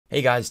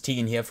Hey guys,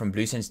 Teagan here from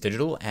BlueSense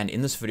Digital, and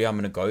in this video I'm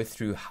going to go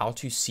through how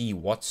to see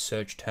what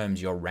search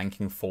terms you're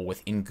ranking for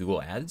within Google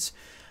Ads.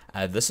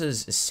 This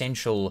is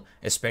essential,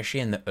 especially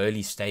in the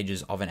early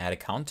stages of an ad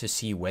account, to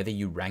see whether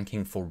you're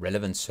ranking for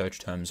relevant search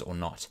terms or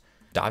not.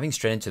 Diving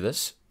straight into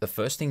this, the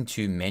first thing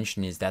to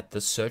mention is that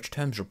the search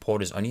terms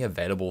report is only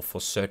available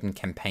for certain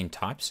campaign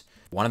types.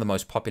 One of the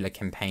most popular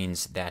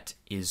campaigns that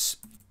is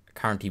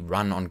currently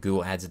run on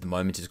Google Ads at the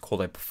moment is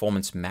called a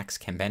Performance Max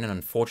campaign, and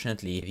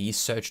unfortunately these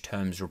search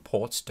terms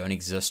reports don't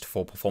exist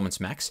for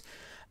Performance Max.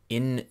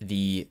 In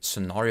the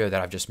scenario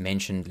that I've just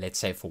mentioned, let's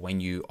say for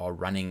when you are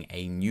running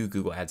a new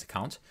Google Ads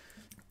account,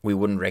 we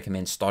wouldn't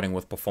recommend starting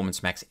with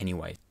Performance Max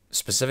anyway.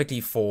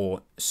 Specifically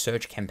for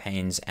search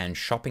campaigns and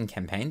shopping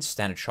campaigns,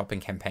 standard shopping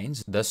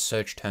campaigns, this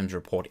search terms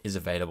report is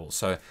available.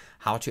 So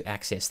how to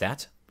access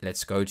that?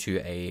 Let's go to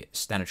a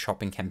standard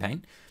shopping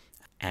campaign.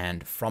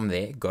 And from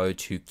there, go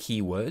to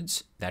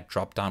keywords. That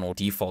drop down will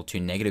default to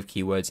negative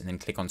keywords, and then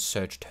click on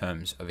search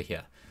terms over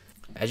here.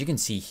 As you can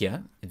see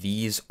here,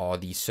 these are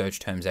the search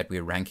terms that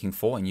we're ranking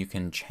for, and you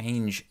can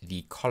change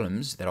the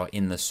columns that are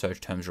in the search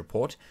terms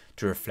report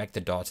to reflect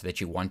the data that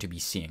you want to be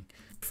seeing.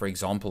 For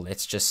example,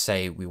 let's just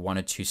say we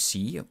wanted to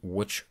see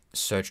which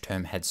search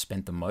term had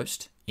spent the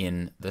most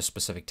in this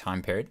specific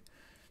time period.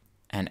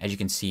 And as you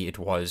can see, it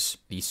was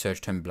the search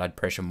term blood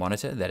pressure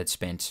monitor that had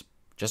spent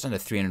just under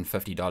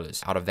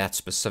 $350 out of that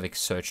specific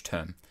search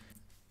term.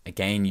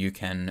 Again, you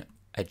can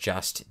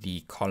adjust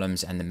the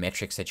columns and the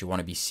metrics that you want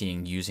to be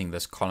seeing using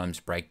this columns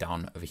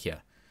breakdown over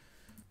here.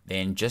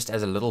 Then just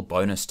as a little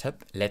bonus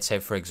tip, let's say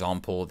for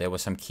example, there were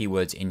some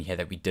keywords in here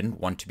that we didn't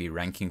want to be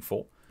ranking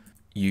for.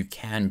 You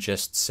can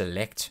just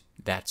select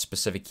that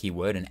specific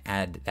keyword and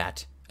add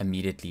that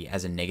immediately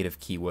as a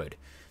negative keyword.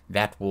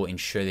 That will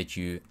ensure that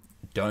you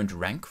don't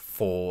rank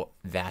for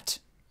that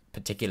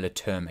particular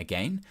term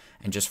again,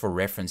 and just for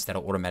reference,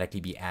 that'll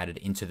automatically be added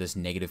into this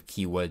negative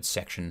keyword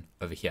section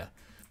over here.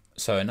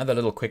 So another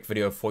little quick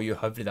video for you.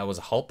 Hopefully that was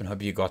a help, and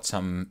hope you got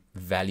some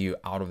value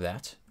out of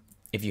that.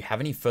 If you have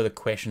any further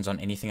questions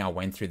on anything I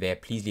went through there,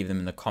 please leave them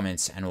in the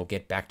comments and we'll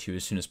get back to you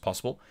as soon as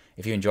possible.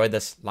 If you enjoyed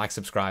this, like,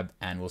 subscribe,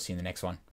 and we'll see you in the next one.